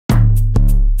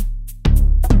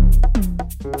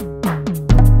Be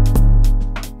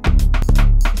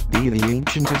the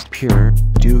ancientest pure,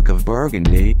 Duke of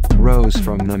Burgundy, rose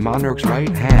from the monarch's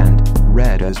right hand,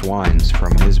 red as wines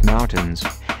from his mountains.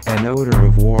 An odor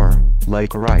of war,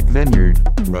 like a ripe vineyard,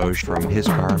 rose from his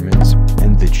garments,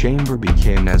 and the chamber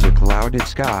became as a clouded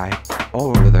sky.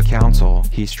 Over the council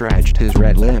he stretched his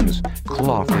red limbs,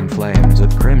 clothed in flames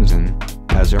of crimson.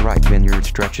 As a ripe vineyard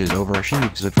stretches over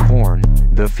sheaves of corn,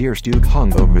 the fierce Duke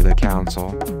hung over the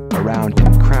council. Around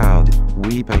him crowd,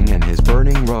 weeping in his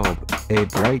burning robe, a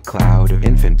bright cloud of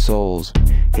infant souls.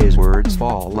 His words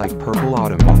fall like purple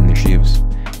autumn on the sheaves.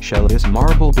 Shall this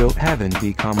marble-built heaven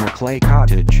become a clay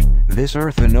cottage? This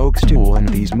earth an oak stool, and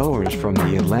these mowers from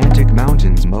the Atlantic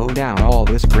mountains mow down all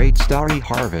this great starry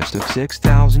harvest of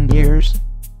 6,000 years?